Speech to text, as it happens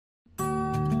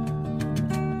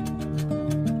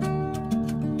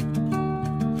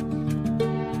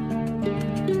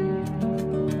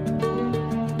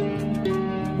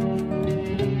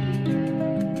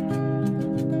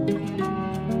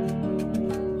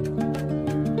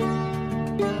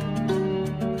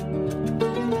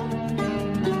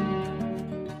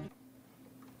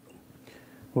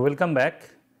Welcome back.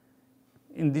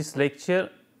 In this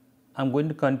lecture, I am going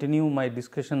to continue my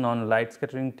discussion on light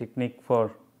scattering technique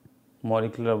for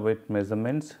molecular weight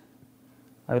measurements.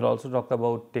 I will also talk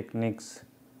about techniques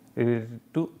related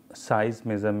to size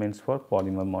measurements for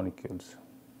polymer molecules.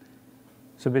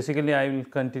 So, basically I will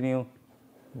continue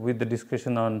with the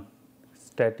discussion on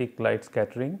static light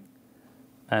scattering,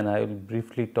 and I will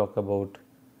briefly talk about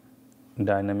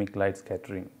dynamic light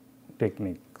scattering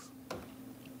techniques.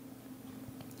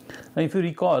 Now, if you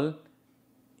recall,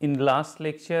 in last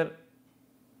lecture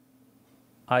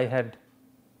I had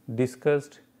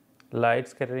discussed light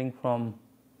scattering from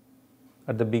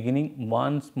at the beginning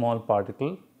one small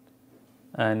particle,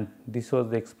 and this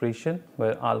was the expression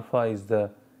where alpha is the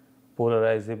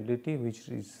polarizability which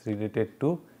is related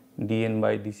to dN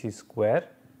by dC square,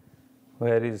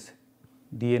 whereas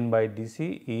dN by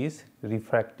dC is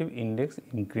refractive index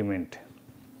increment.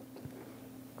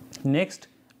 Next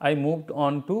I moved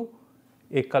on to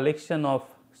a collection of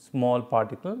small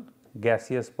particle,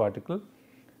 gaseous particle,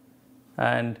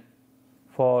 and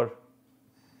for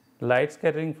light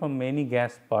scattering from many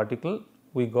gas particle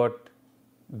we got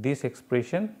this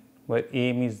expression where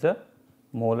m is the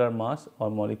molar mass or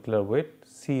molecular weight,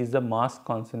 c is the mass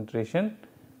concentration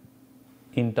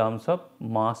in terms of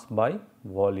mass by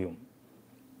volume.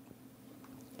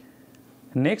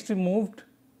 Next we moved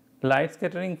light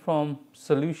scattering from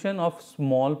solution of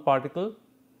small particle.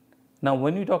 Now,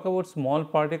 when we talk about small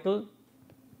particle,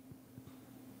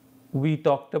 we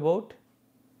talked about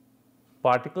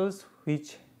particles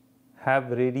which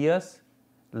have radius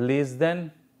less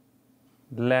than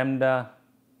lambda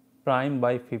prime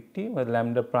by 50, where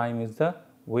lambda prime is the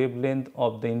wavelength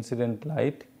of the incident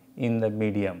light in the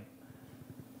medium.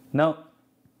 Now,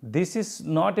 this is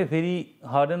not a very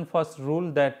hard and fast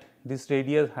rule that this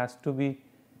radius has to be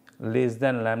less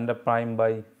than lambda prime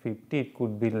by 50, it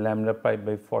could be lambda prime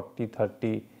by 40,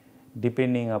 30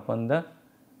 depending upon the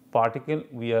particle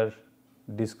we are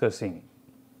discussing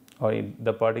or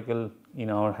the particle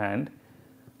in our hand.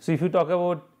 So, if you talk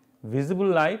about visible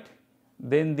light,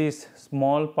 then this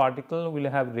small particle will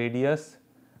have radius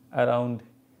around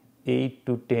 8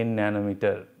 to 10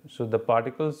 nanometer. So, the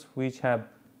particles which have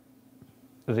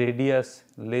radius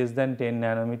less than 10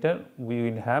 nanometer,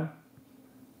 we will have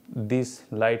this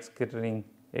light scattering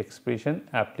expression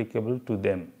applicable to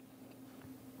them.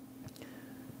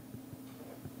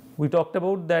 We talked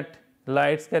about that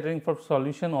light scattering for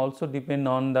solution also depend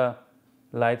on the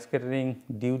light scattering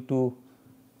due to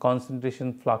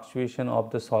concentration fluctuation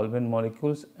of the solvent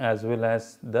molecules as well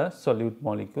as the solute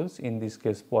molecules, in this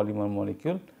case polymer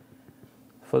molecule.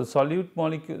 For the solute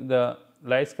molecule, the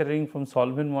light scattering from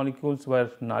solvent molecules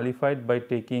were nullified by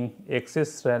taking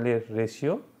excess Rayleigh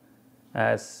ratio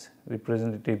as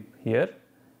representative here,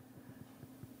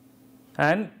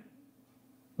 and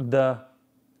the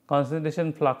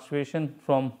concentration fluctuation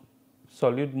from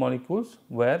solute molecules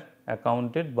were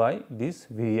accounted by this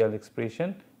virial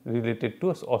expression related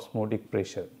to osmotic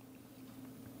pressure.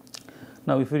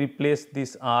 Now, if we replace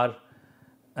this R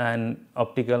and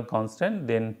optical constant,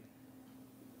 then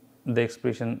the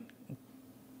expression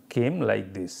came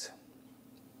like this.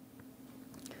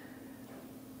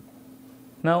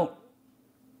 Now,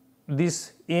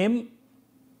 this M,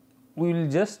 we will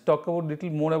just talk about little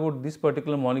more about this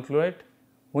particular molecule, right.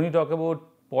 When you talk about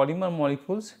polymer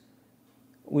molecules,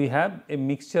 we have a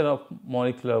mixture of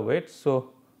molecular weights.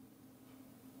 So,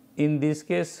 in this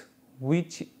case,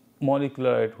 which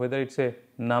molecular weight, whether it is a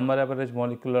number average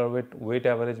molecular weight, weight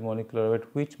average molecular weight,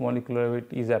 which molecular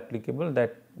weight is applicable,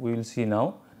 that we will see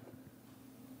now.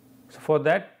 So, for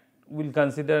that we will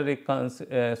consider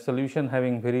a solution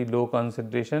having very low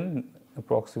concentration,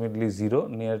 approximately 0,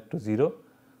 near to 0,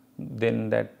 then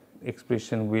that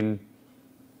expression will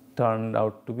turn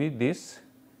out to be this.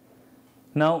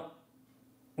 Now,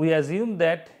 we assume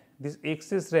that this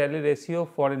excess Rayleigh ratio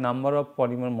for a number of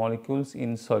polymer molecules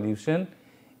in solution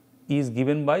is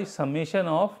given by summation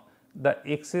of the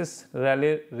excess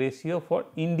Rayleigh ratio for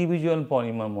individual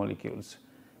polymer molecules.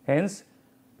 Hence,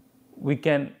 we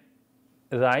can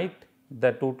write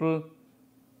the total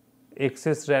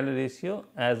excess Rayleigh ratio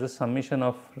as the summation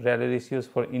of Rayleigh ratios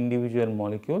for individual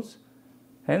molecules.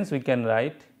 Hence, we can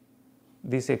write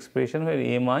this expression where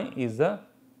Mi is the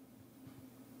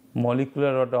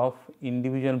molecular weight of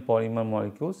individual polymer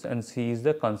molecules and C is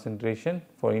the concentration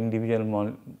for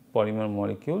individual polymer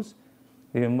molecules.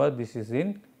 Remember, this is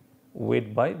in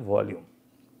weight by volume.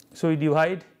 So, we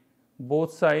divide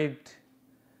both sides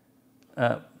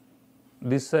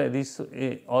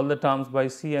all the terms by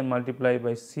C and multiply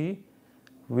by C,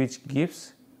 which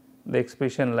gives the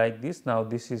expression like this. Now,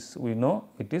 this is, we know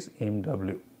it is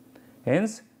MW.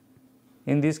 Hence,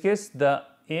 In this case, the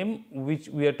m which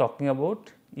we are talking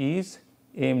about is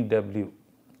mW.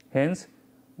 Hence,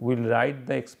 we will write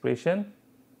the expression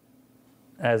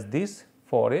as this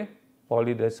for a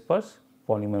polydisperse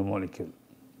polymer molecule.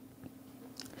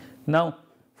 Now,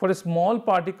 for a small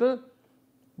particle,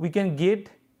 we can get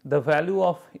the value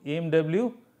of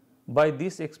mW by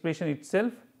this expression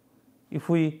itself. If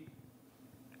we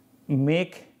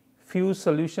make few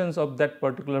solutions of that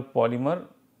particular polymer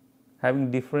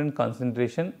having different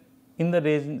concentration in the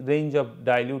range of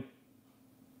dilute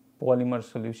polymer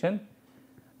solution,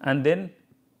 and then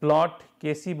plot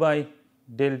Kc by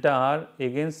delta R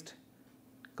against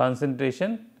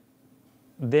concentration,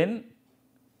 then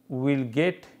we will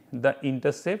get the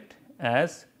intercept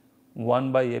as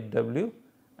 1 by Fw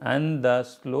and the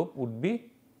slope would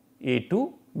be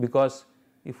A2, because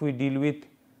if we deal with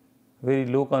very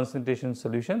low concentration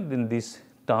solution, then these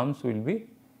terms will be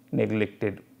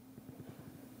neglected.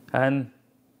 And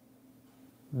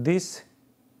this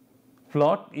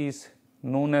plot is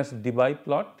known as Debye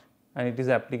plot, and it is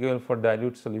applicable for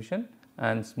dilute solution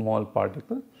and small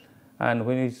particle. And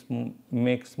when we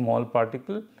make small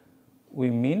particle, we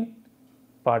mean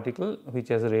particle which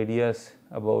has a radius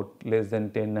about less than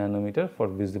 10 nanometer for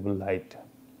visible light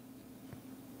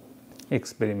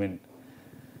experiment.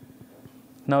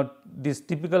 Now, this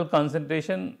typical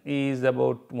concentration is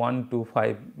about 1 to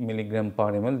 5 milligram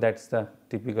per ml. That is the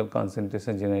typical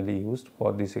concentration generally used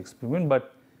for this experiment,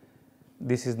 but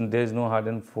this is, there is no hard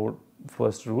and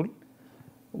fast rule.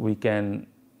 We can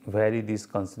vary this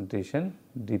concentration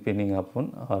depending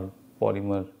upon our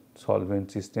polymer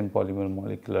solvent system, polymer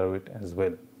molecular weight as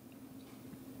well.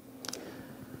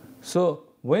 So,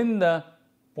 when the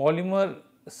polymer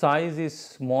size is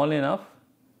small enough,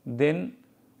 then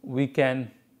we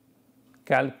can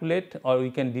calculate or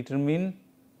we can determine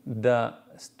the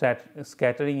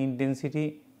scattering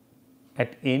intensity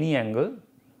at any angle,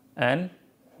 and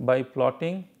by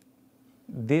plotting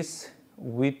this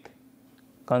with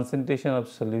concentration of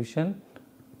solution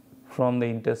from the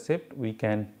intercept, we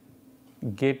can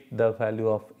get the value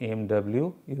of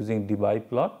mW using Debye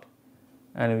plot,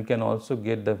 and we can also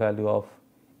get the value of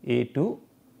A2,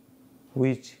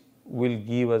 which will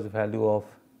give us value of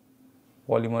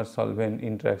polymer solvent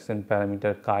interaction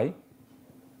parameter chi.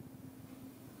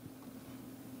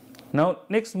 Now,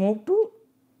 next move to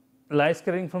light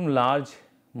scattering from large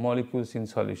molecules in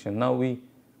solution. Now,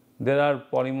 there are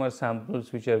polymer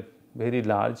samples which are very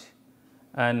large,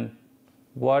 and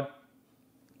what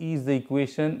is the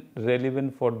equation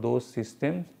relevant for those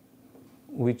systems,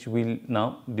 which we will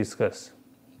now discuss.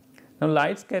 Now,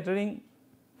 light scattering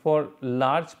for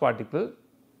large particle,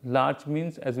 large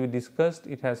means, as we discussed,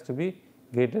 it has to be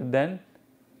greater than,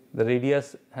 the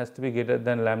radius has to be greater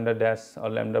than lambda dash or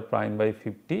lambda prime by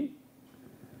 50.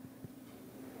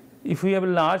 If we have a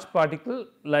large particle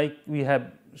like we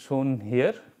have shown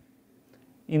here,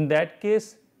 in that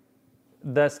case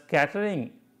the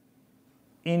scattering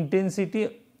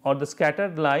intensity or the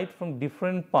scattered light from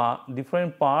different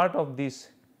part of this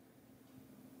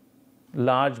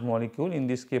large molecule, in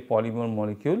this case polymer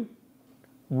molecule,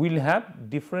 will have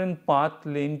different path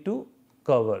length to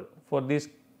cover. For this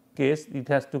case, it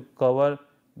has to cover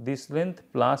this length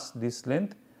plus this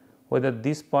length, whether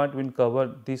this part will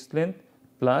cover this length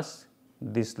plus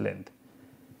this length.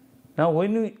 Now,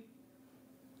 when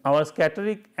our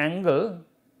scattering angle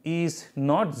is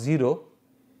not 0,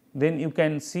 then you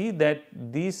can see that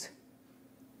these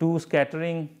two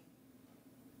scattering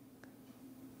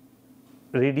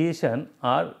radiation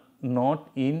are not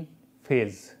in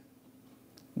phase,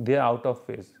 they are out of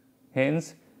phase.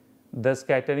 Hence, the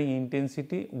scattering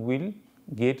intensity will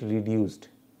get reduced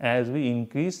as we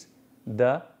increase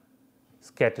the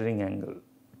scattering angle.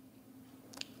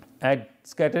 At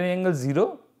scattering angle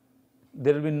 0,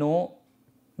 there will be no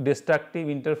destructive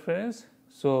interference.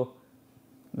 So,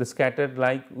 the scattered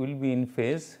light will be in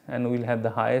phase and we will have the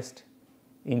highest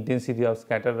intensity of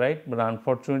scattered light, but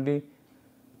unfortunately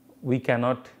we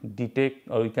cannot detect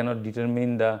or we cannot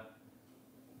determine the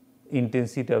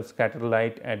intensity of scattered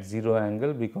light at 0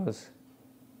 angle, because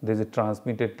there is a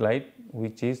transmitted light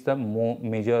which is the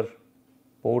major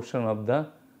portion of the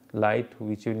light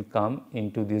which will come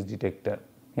into this detector,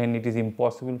 and it is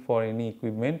impossible for any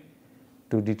equipment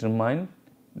to determine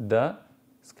the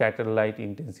scattered light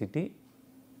intensity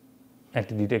at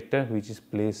a detector which is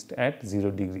placed at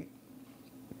 0 degree.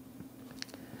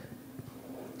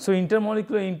 So,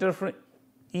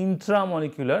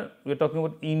 intramolecular we are talking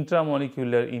about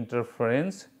intramolecular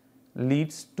interference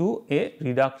leads to a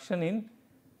reduction in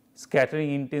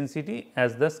scattering intensity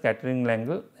as the scattering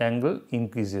angle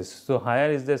increases. So,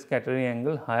 higher is the scattering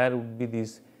angle, higher would be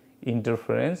this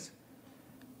interference,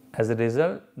 As a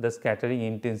result, the scattering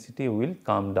intensity will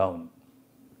come down,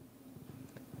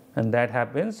 and that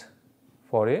happens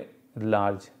for a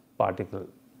large particle.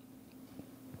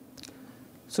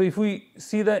 So, if we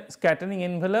see the scattering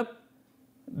envelope,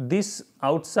 this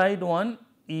outside one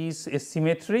is a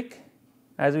symmetric,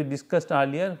 as we discussed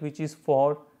earlier, which is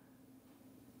for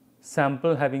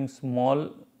sample having small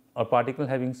or particle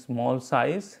having small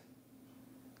size.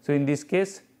 So, in this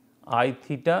case I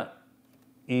theta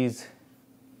is,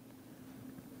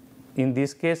 in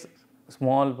this case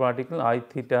small particle I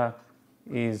theta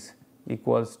is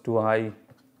equals to I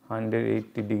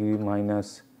 180 degree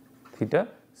minus theta,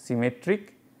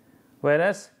 symmetric,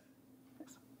 whereas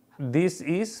this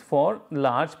is for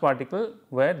large particle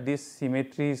where this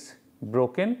symmetry is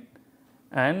broken,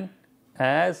 and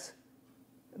as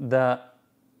the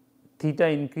theta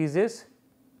increases,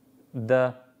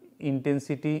 the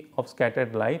intensity of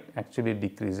scattered light actually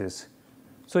decreases.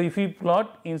 So, if you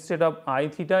plot, instead of I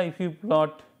theta, if you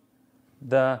plot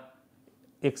the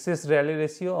excess Rayleigh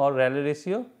ratio or Rayleigh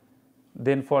ratio,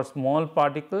 then for small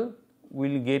particle we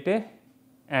will get a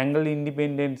angle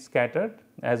independent scattered,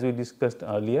 as we discussed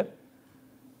earlier.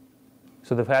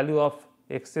 So, the value of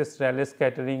excess Rayleigh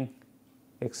scattering,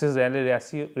 excess Rayleigh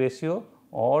ratio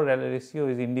or Rayleigh ratio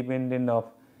is independent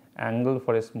of angle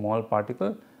for a small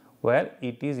particle, where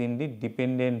it is indeed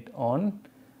dependent on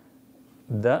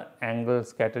the angle,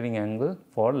 scattering angle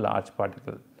for large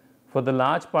particle. For the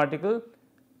large particle,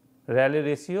 Rayleigh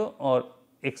ratio or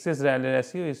excess Rayleigh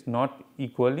ratio is not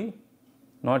equal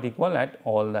at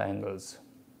all the angles.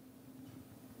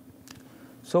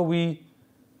 So, we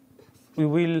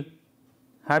will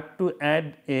have to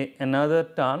add another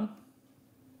term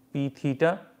p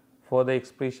theta for the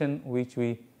expression which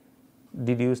we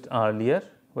deduced earlier,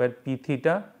 where p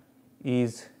theta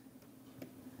is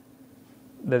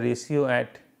the ratio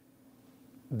at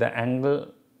the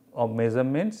angle of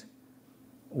measurements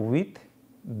with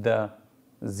the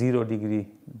 0 degree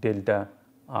delta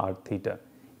r theta.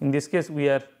 In this case, we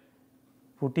are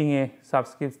putting a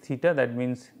subscript theta, that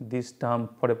means this term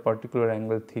for a particular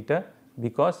angle theta,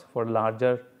 because for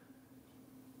larger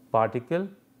particle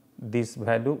this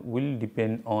value will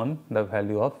depend on the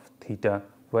value of theta,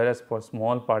 whereas for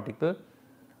small particle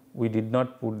we did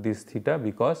not put this theta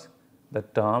because the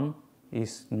term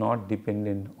is not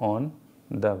dependent on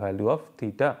the value of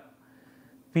theta.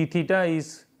 P theta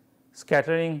is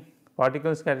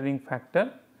particle scattering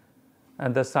factor,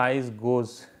 and the size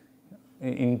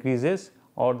increases,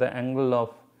 or the angle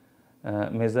of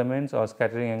measurements or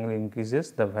scattering angle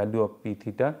increases, the value of p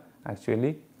theta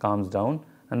actually comes down,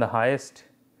 and the highest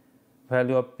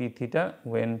value of p theta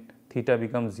when theta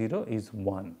becomes 0 is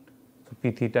 1. So,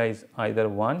 p theta is either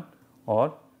 1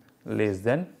 or less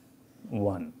than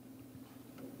 1.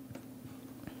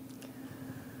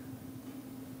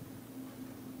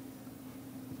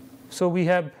 So, we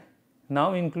have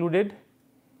now included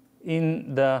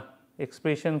in the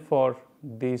expression for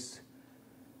this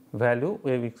value,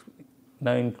 we have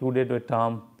now included a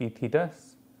term p theta.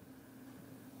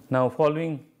 Now,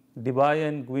 following Debye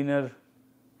and Gwinner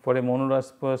for a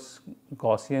monoraspous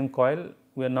Gaussian coil,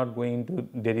 we are not going into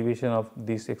derivation of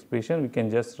this expression. We can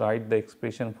just write the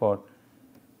expression for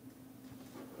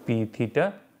p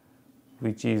theta,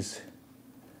 which is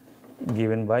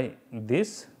given by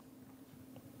this,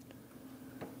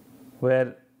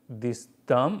 where this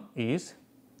term is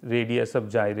radius of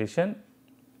gyration,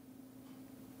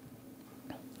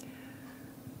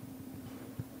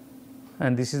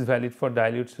 and this is valid for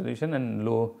dilute solution and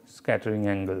low scattering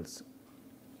angles.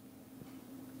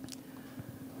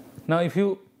 Now, if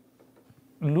you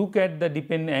look at the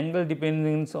angle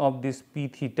dependence of this p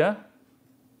theta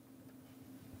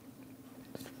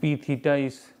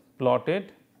is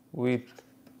plotted with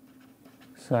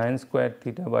sin squared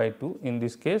theta by 2 in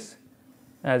this case.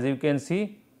 As you can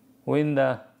see, when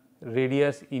the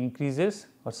radius increases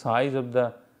or size of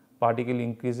the particle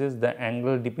increases, the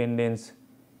angle dependence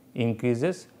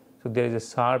increases. So, there is a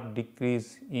sharp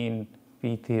decrease in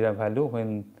p theta value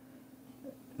when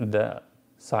the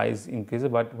size increases,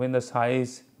 but when the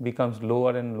size becomes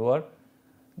lower and lower,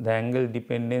 the angle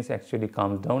dependence actually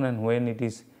comes down, and when it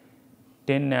is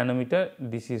 10 nanometer,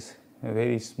 this is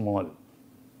very small.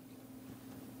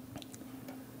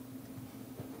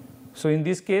 So, in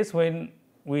this case, when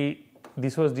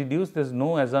this was deduced, there is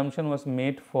no assumption was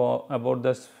made about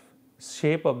the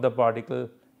shape of the particle.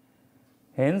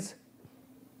 Hence,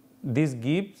 this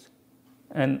gives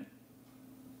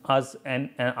us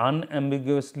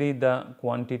unambiguously the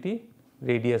quantity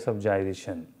radius of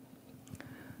gyration.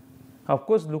 Of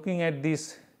course, looking at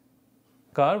this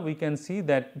curve, we can see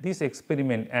that this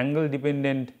experiment, angle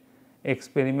dependent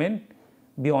experiment,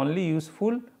 be only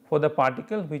useful for the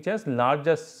particle which has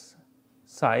larger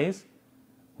size,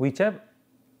 which have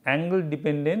angle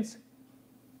dependence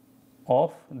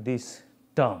of this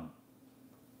term.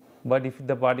 But if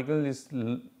the particle is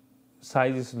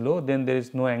size is low, then there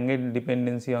is no angle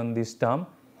dependency on this term,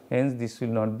 hence this will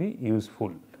not be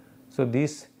useful. So,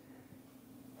 this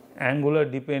angular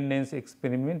dependence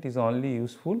experiment is only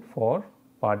useful for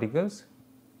particles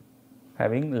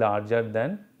having larger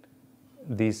than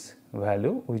this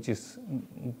value, which is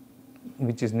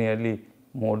nearly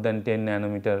more than 10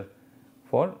 nanometer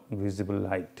for visible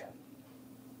light.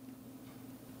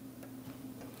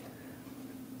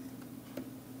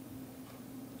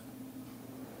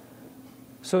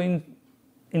 So, in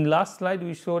last slide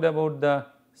we showed about the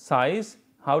size,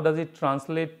 how does it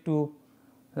translate to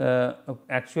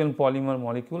actual polymer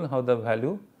molecule, how the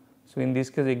value. So, in this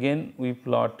case again we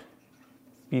plot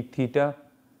p theta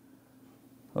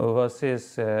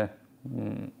versus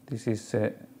this is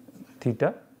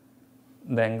theta,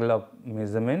 the angle of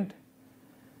measurement,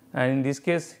 and in this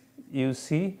case you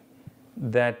see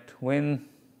that when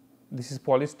this is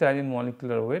polystyrene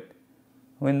molecular weight,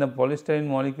 when the polystyrene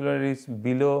molecular is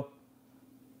below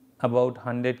about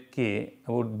 100 K,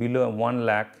 about below 1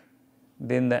 lakh,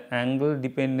 then the angle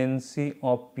dependency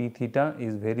of p theta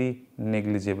is very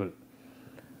negligible.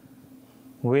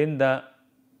 When the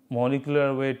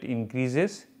molecular weight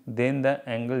increases, then the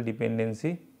angle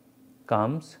dependency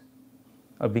comes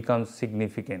or becomes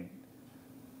significant.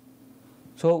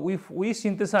 So, if we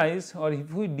synthesize or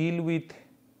if we deal with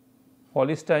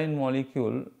polystyrene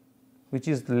molecule which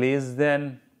is less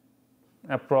than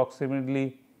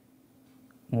approximately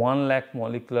 1 lakh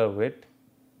molecular weight,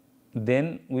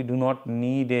 then we do not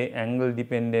need a angle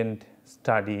dependent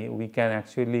study. We can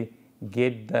actually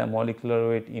get the molecular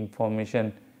weight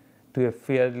information to a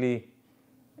fairly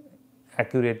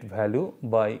accurate value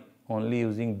by only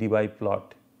using Debye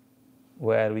plot,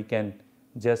 where we can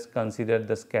just consider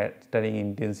the scattering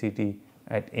intensity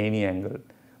at any angle.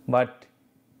 But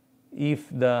if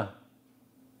the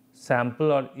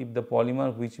sample or if the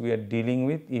polymer which we are dealing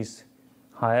with is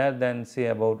higher than say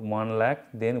about 1 lakh,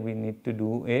 then we need to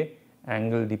do a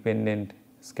angle dependent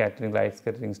scattering, light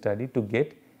scattering study to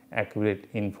get accurate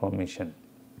information.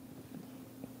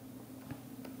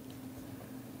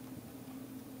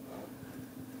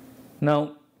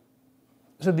 Now,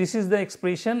 so this is the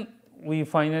expression, we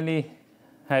finally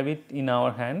have it in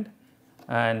our hand,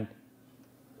 and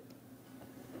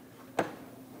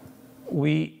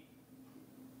we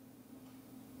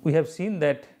have seen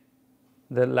that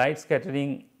the light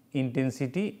scattering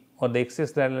intensity or the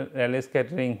excess Rayleigh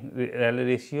scattering Rayleigh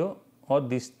ratio or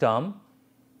this term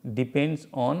depends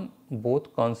on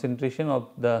both concentration of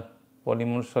the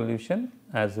polymer solution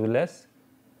as well as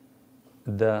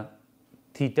the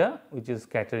theta, which is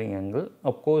scattering angle,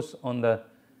 of course on the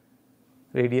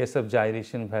radius of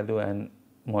gyration value and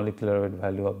molecular weight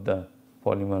value of the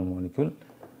polymer molecule.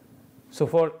 So,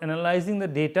 for analyzing the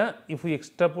data, if we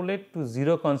extrapolate to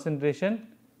 0 concentration,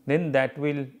 then that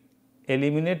will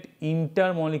eliminate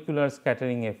intermolecular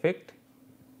scattering effect.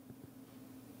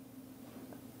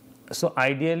 So,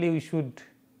 ideally we should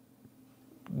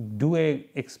do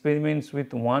experiments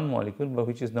with one molecule, but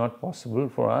which is not possible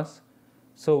for us.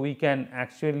 So, we can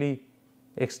actually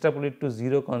extrapolate to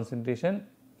 0 concentration.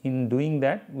 In doing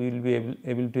that, we will be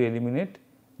able to eliminate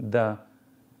the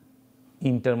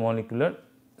intermolecular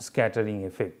scattering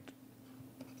effect.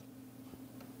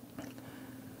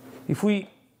 If we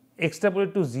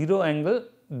extrapolate to 0 angle,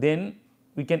 then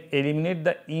we can eliminate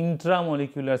the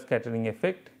intramolecular scattering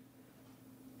effect,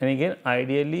 and again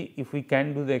ideally if we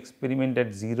can do the experiment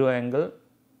at 0 angle,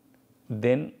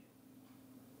 then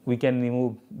we can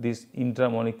remove this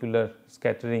intramolecular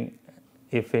scattering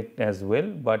effect as well,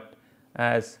 but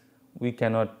as we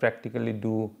cannot practically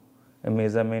do a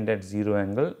measurement at 0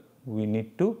 angle, we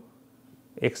need to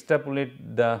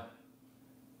extrapolate the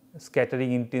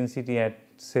scattering intensity at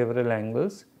several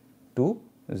angles to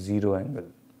 0 angle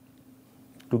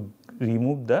to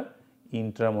remove the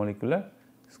intramolecular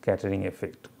scattering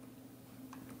effect.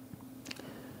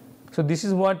 So, this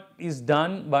is what is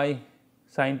done by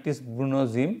scientist Bruno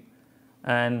Zim,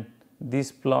 and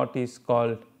this plot is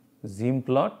called Zim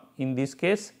plot. In this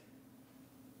case,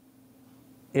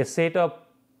 a set of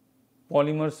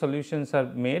polymer solutions are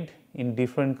made in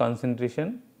different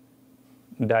concentration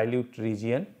dilute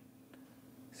region,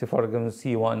 say for example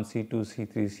C1, C2,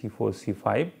 C3, C4,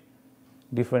 C5,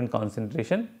 different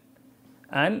concentration,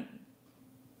 and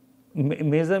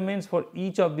measurements for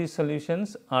each of these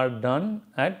solutions are done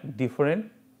at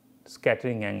different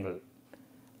scattering angle,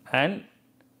 and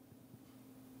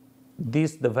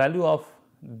this the value of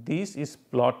this is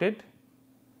plotted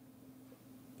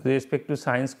with respect to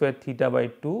sin square theta by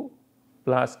 2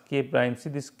 plus k prime. See,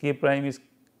 this k prime is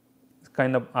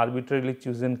kind of arbitrarily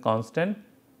chosen constant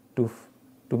to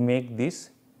make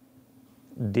this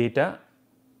data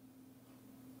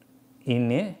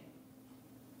in a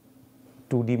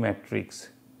 2D matrix,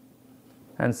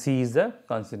 and C is the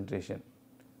concentration.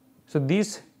 So,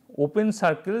 these open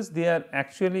circles, they are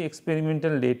actually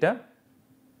experimental data,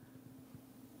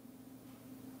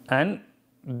 and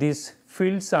this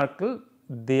filled circle,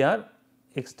 they are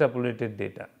extrapolated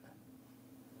data.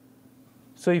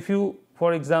 So, if you,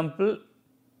 for example,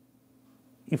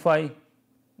 if I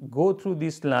go through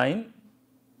this line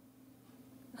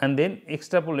and then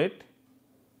extrapolate,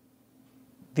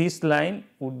 this line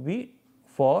would be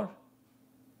for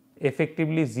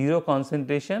effectively 0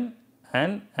 concentration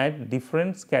and at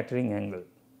different scattering angle.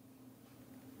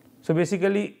 So,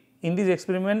 basically in this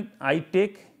experiment I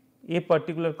take a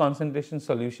particular concentration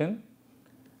solution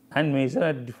and measure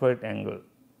at different angle,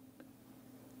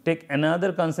 take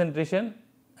another concentration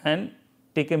and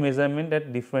take a measurement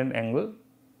at different angle,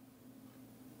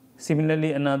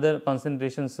 similarly another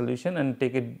concentration solution and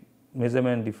take a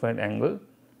measurement at different angle,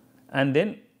 and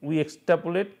then we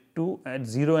extrapolate to at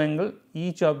 0 angle,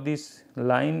 each of this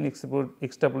line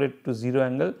extrapolate to 0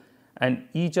 angle, and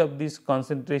each of this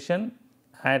concentration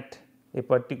at a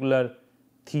particular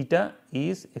theta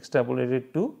is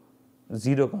extrapolated to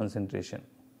 0 concentration.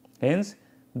 Hence,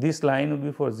 this line would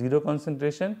be for 0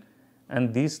 concentration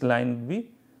and this line would be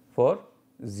for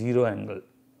 0 angle.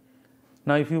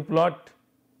 Now, if you plot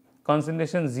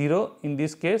concentration 0 in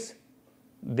this case,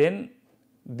 then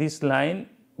this line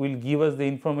will give us the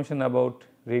information about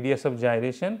radius of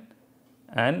gyration,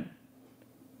 and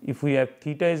if we have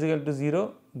theta is equal to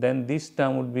 0, then this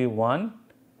term would be 1,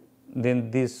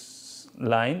 then this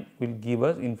line will give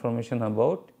us information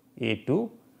about A2,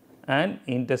 and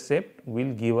intercept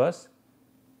will give us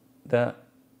the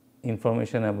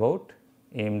information about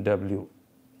MW.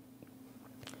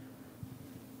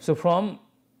 So, from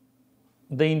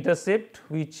the intercept,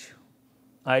 which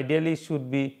ideally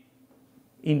should be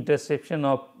intersection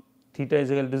of theta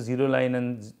is equal to 0 line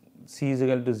and C is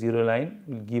equal to 0 line,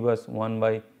 will give us 1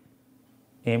 by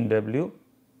MW.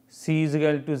 C is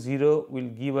equal to 0 will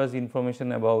give us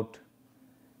information about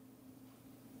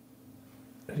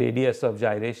radius of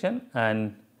gyration,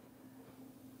 and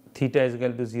theta is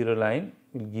equal to 0 line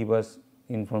will give us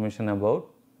information about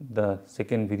the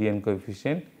second variance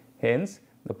coefficient, hence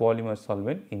the polymer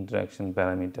solvent interaction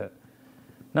parameter.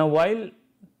 Now, while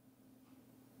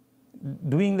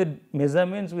doing the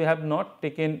measurements, we have not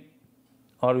taken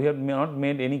or we have not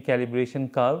made any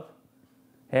calibration curve,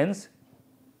 hence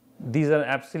these are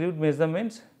absolute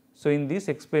measurements. So, in these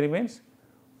experiments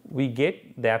we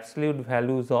get the absolute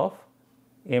values of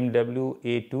MW,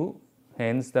 A2,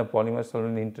 hence the polymer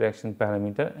solvent interaction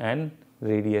parameter and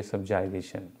radius of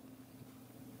gyration.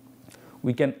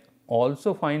 We can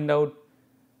also find out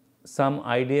some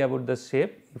idea about the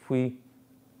shape if we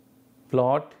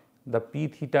plot the p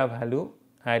theta value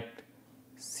at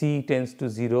C tends to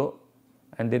 0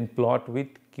 and then plot with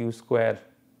q square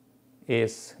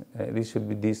s, this should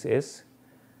be this s,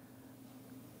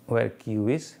 where q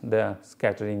is the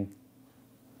scattering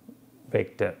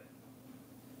vector.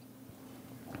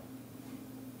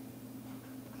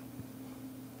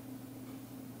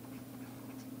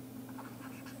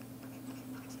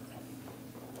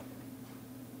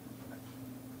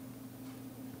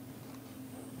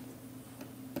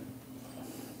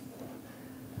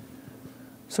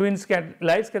 So, in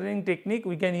light scattering technique,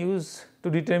 we can use to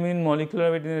determine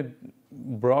molecular weight in a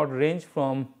broad range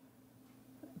from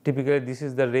typically this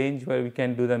is the range where we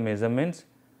can do the measurements,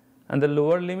 and the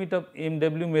lower limit of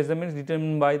MW measurements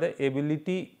determined by the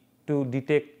ability to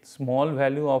detect small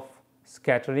value of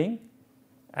scattering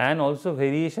and also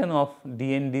variation of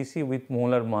dNdC with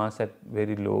molar mass at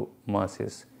very low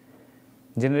masses.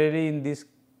 Generally, in this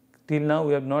till now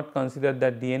we have not considered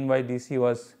that dN by dC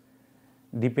was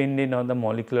dependent on the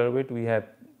molecular weight. We have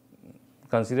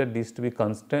considered this to be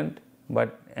constant,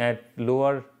 but at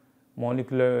lower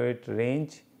molecular weight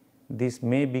range this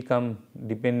may become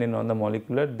dependent on the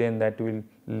molecular, then that will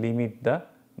limit the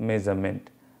measurement,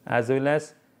 as well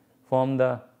as from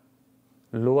the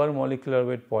lower molecular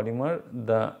weight polymer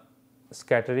the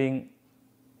scattering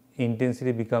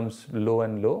intensity becomes low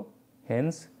and low,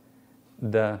 hence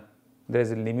there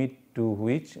is a limit to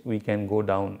which we can go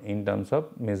down in terms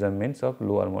of measurements of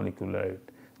lower molecular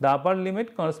weight. The upper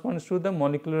limit corresponds to the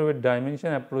molecular weight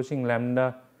dimension approaching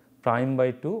lambda prime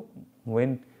by 2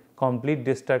 when complete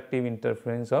destructive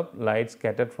interference of light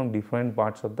scattered from different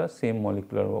parts of the same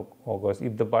molecular occurs.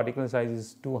 If the particle size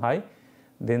is too high,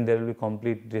 then there will be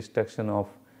complete destruction of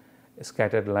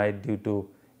scattered light due to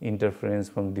interference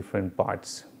from different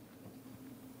parts.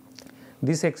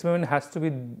 This experiment has to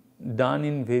be done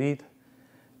in very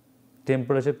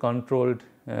temperature controlled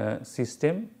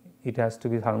system. It has to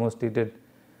be thermostated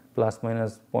plus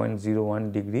minus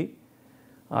 0.01 degree,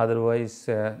 otherwise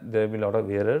there will be a lot of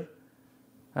error.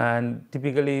 And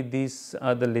typically these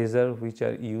are the lasers which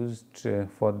are used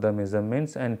for the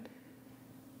measurements, and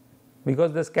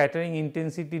because the scattering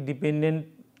intensity dependent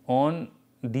on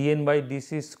dN by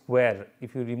dC square,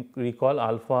 if you recall,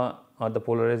 alpha or the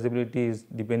polarizability is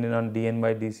dependent on dN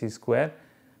by dC square.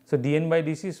 So, dN by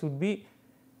dC should be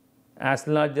as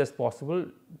large as possible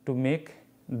to make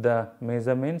the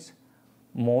measurements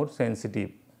more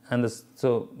sensitive, and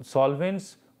so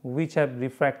solvents which have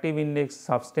refractive index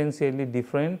substantially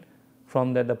different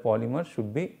from that the polymer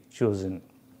should be chosen.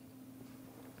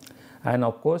 And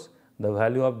of course, the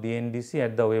value of dNdC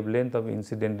at the wavelength of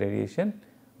incident radiation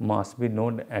must be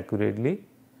known accurately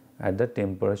at the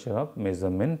temperature of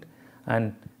measurement,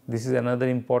 and this is another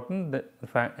important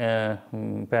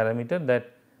parameter,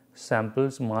 that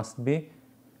samples must be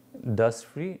dust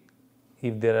free.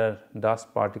 If there are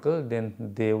dust particles, then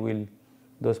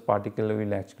those particles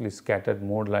will actually scatter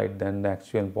more light than the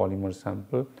actual polymer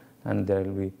sample, and there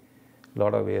will be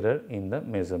lot of error in the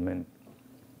measurement.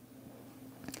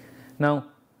 Now,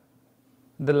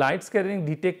 the light scattering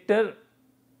detector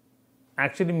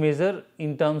actually measure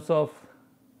in terms of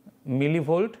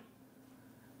millivolt,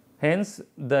 hence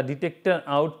the detector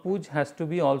output has to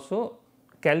be also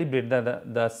calibrated,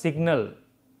 the signal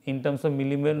in terms of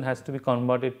millivolt has to be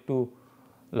converted to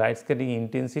light scattering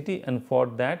intensity, and for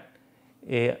that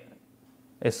a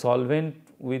solvent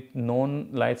with known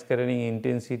light scattering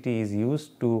intensity is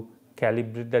used to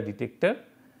calibrate the detector,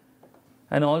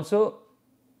 and also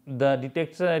the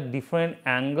detector at different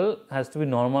angle has to be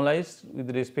normalized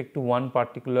with respect to one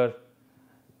particular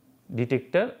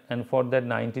detector, and for that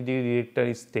 90-degree detector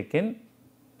is taken,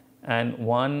 and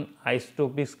one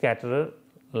isotopic scatterer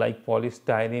like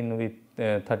polystyrene with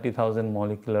 30,000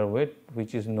 molecular weight,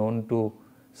 which is known to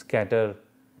scatter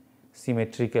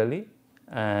symmetrically.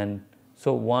 And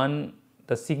so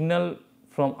the signal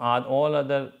from all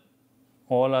other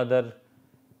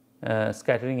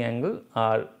scattering angle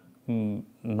are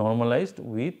normalized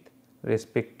with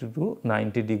respect to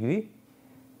 90-degree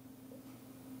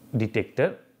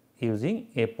detector using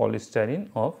a polystyrene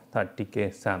of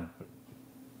 30K sample.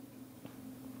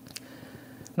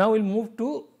 Now, we will move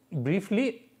to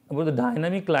briefly about the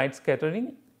dynamic light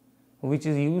scattering, which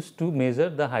is used to measure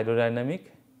the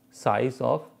hydrodynamic size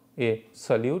of a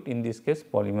solute, in this case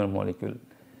polymer molecule.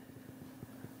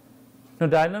 Now,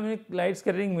 dynamic light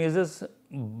scattering measures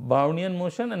Brownian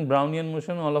motion, and Brownian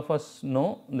motion all of us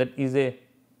know that is a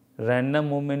random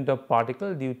movement of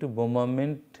particle due to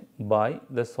bombardment by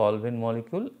the solvent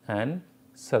molecule and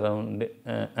surround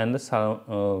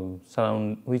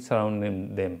which surround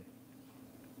them.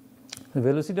 The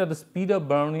velocity or the speed of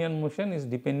Brownian motion is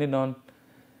dependent on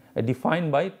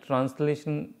defined by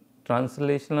translational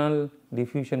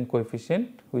diffusion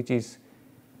coefficient, which is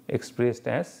expressed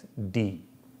as d.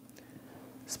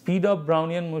 Speed of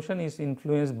Brownian motion is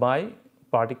influenced by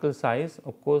particle size.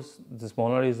 Of course, the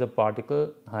smaller is the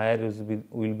particle, higher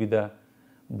will be the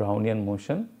Brownian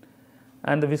motion,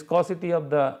 and the viscosity of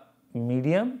the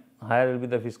medium, higher will be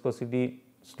the viscosity,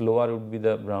 slower would be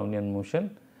the Brownian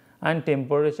motion, and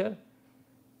temperature.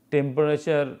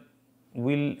 Temperature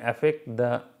will affect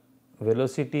the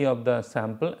velocity of the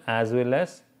sample as well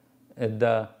as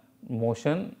the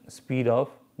motion speed of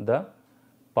the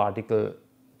particle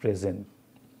present.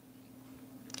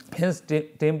 Hence,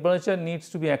 temperature needs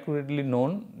to be accurately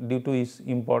known due to its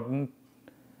important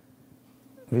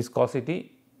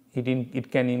viscosity.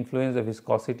 It can influence the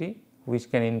viscosity, which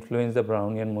can influence the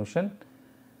Brownian motion,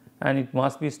 and it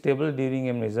must be stable during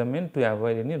a measurement to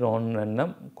avoid any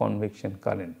random convection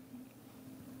current.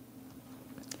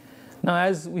 Now,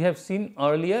 as we have seen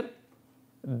earlier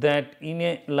that in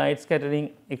a light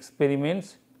scattering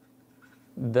experiments,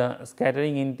 the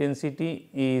scattering intensity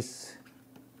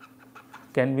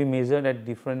can be measured at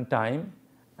different time,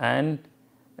 and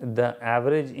the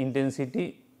average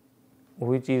intensity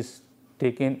which is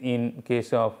taken in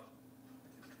case of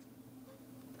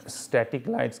static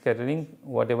light scattering,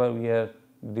 whatever we are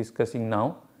discussing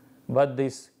now, but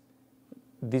this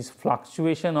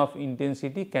fluctuation of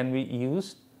intensity can be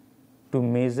used to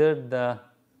measure the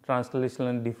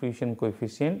translational diffusion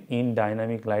coefficient in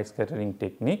dynamic light scattering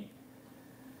technique,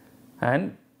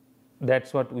 and that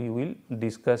is what we will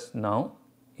discuss now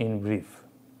in brief.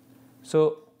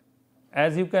 So,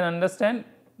 as you can understand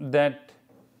that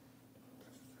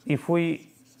if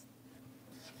we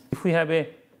have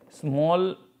a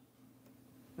small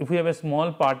if we have a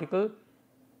small particle,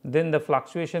 then the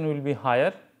fluctuation will be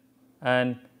higher,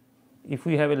 and if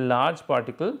we have a large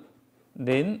particle,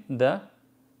 then the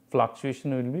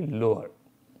fluctuation will be lower.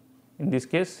 In this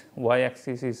case, y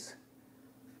axis is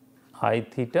I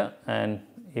theta and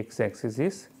x axis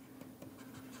is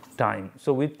time.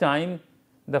 So, with time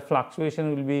the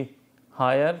fluctuation will be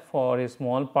higher for a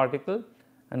small particle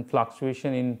and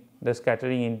fluctuation in the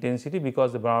scattering intensity,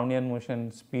 because the Brownian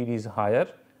motion speed is higher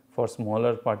for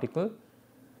smaller particle.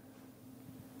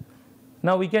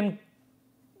 Now, we can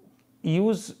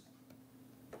use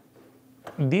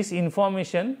this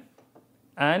information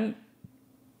and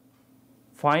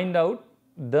find out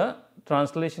the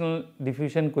translational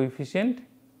diffusion coefficient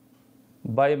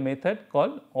by a method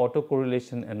called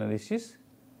autocorrelation analysis.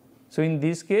 So, in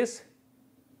this case,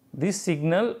 this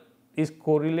signal is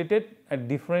correlated at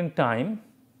different time,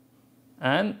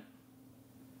 and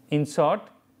in short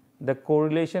the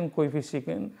correlation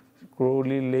coefficient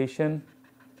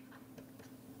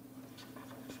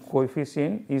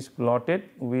is plotted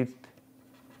with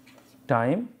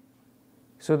time.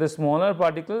 So, the smaller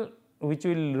particle which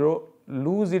will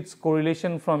lose its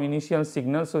correlation from initial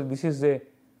signal. So, this is a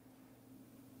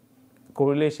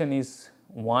correlation is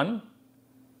 1.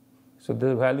 So,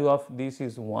 the value of this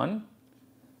is 1.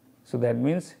 So, that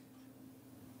means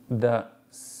the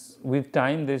with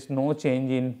time there is no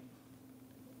change in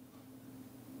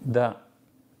the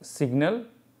signal,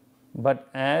 but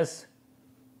as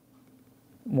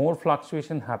more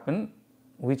fluctuation happen,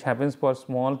 which happens for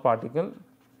small particle,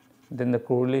 then the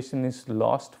correlation is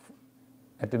lost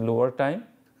at a lower time,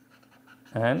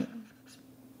 and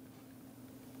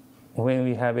when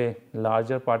we have a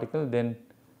larger particle, then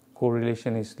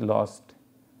correlation is lost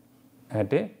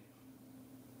at a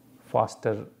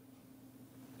faster,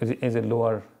 is a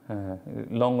lower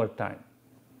longer time.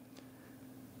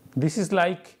 This is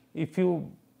like if you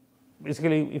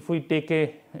basically, if we take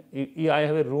I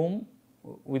have a room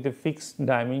with a fixed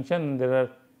dimension, and there are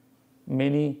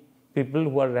many people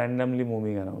who are randomly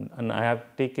moving around, and I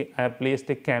have placed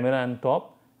a camera on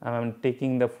top and I am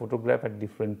taking the photograph at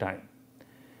different time.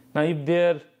 Now, if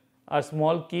there are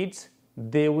small kids,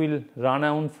 they will run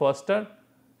around faster.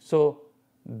 So,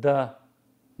 the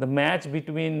match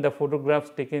between the photographs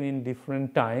taken in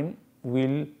different time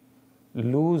will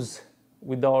lose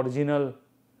with the original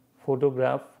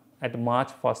photograph at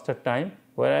much faster time,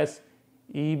 whereas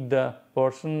if the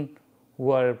person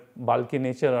who are bulky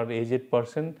nature or aged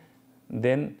person,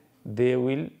 then they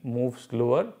will move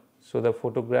slower. So, the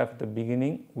photograph at the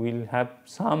beginning will have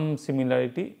some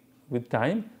similarity with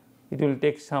time. It will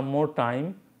take some more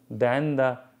time than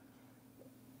the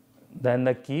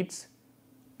kids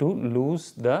to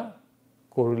lose the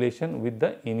correlation with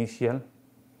the initial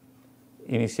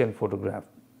photograph.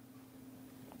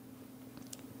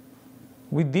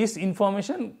 With this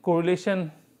information,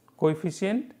 correlation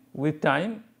coefficient with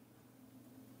time,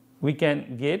 we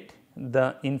can get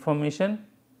the information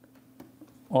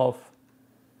of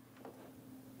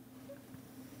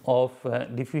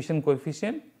diffusion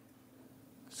coefficient.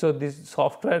 So, this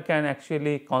software can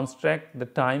actually construct the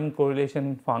time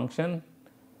correlation function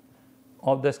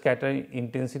of the scattering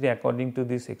intensity according to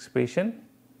this expression,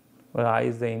 where I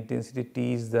is the intensity,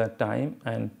 T is the time,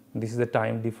 and this is the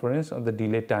time difference or the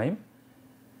delay time.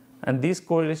 And this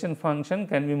correlation function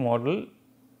can be modeled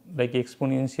like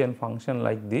exponential function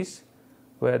like this,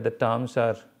 where the terms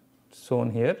are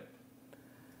shown here,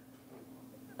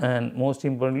 and most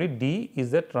importantly D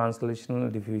is the translational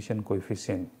diffusion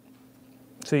coefficient.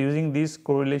 So, using this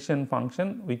correlation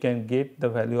function, we can get the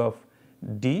value of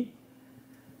D,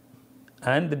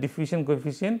 and the diffusion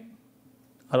coefficient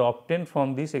are obtained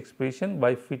from this expression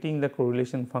by fitting the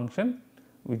correlation function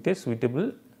with a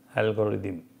suitable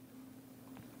algorithm.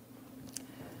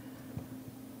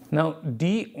 Now,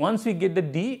 D, once we get the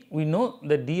D, we know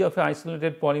the D of an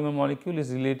isolated polymer molecule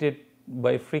is related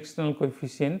by frictional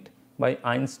coefficient by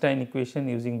Einstein equation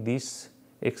using this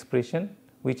expression,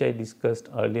 which I discussed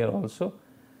earlier also.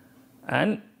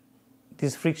 And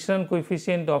this frictional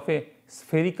coefficient of a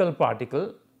spherical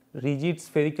particle, rigid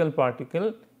spherical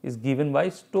particle, is given by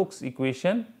Stokes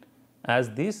equation as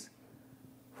this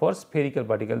for spherical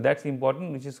particle. That is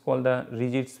important, which is called the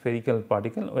rigid spherical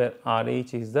particle, where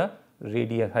RH is the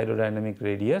radius, hydrodynamic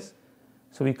radius.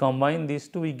 So, we combine these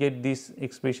two, we get this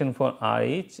expression for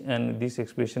RH, and this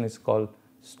expression is called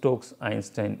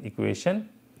Stokes-Einstein equation.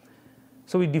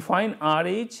 So, we define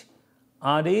RH.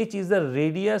 RH is the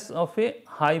radius of a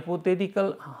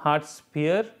hypothetical hard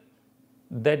sphere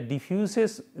that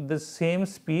diffuses the same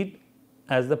speed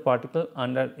as the particle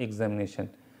under examination.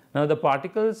 Now, the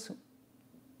particles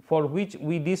for which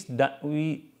we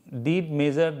did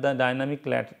measure the dynamic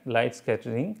light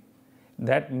scattering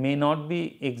that may not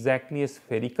be exactly a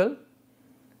spherical.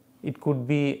 It could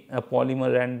be a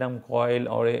polymer random coil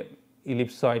or a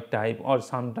ellipsoid type, or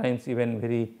sometimes even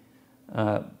very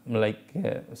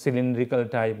cylindrical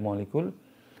type molecule.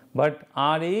 But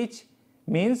RH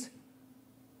means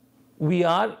we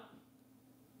are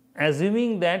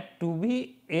assuming that to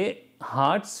be a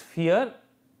hard sphere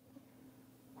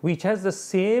which has the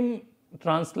same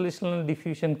translational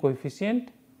diffusion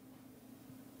coefficient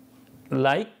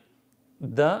like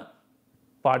the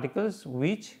particles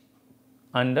which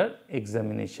under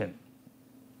examination.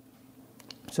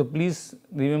 So, please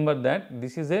remember that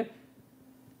this is a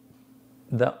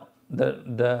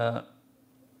the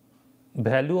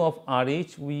value of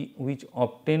RH which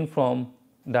obtained from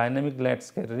dynamic light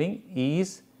scattering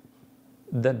is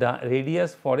the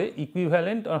radius for a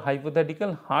equivalent or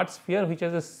hypothetical hard sphere which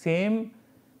has the same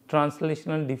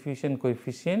translational diffusion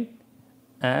coefficient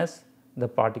as the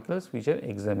particles which are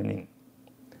examining.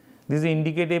 This is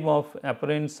indicative of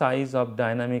apparent size of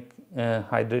dynamic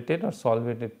hydrated or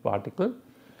solvated particle.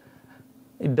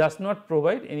 It does not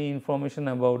provide any information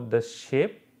about the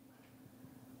shape.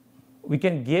 We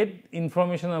can get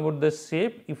information about the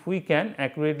shape if we can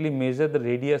accurately measure the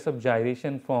radius of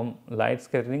gyration from light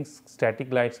scattering,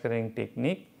 static light scattering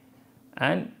technique,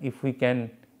 and if we can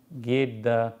get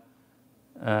the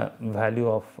value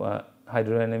of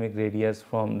hydrodynamic radius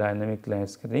from dynamic light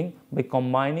scattering by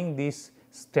combining this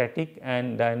static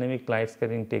and dynamic light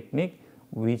scattering technique,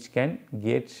 which can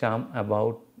get some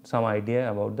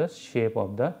idea about the shape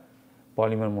of the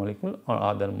polymer molecule or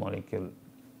other molecule.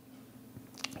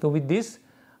 So, with this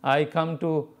I come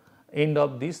to end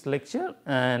of this lecture,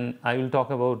 and I will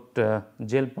talk about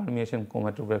gel permeation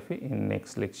chromatography in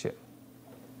next lecture.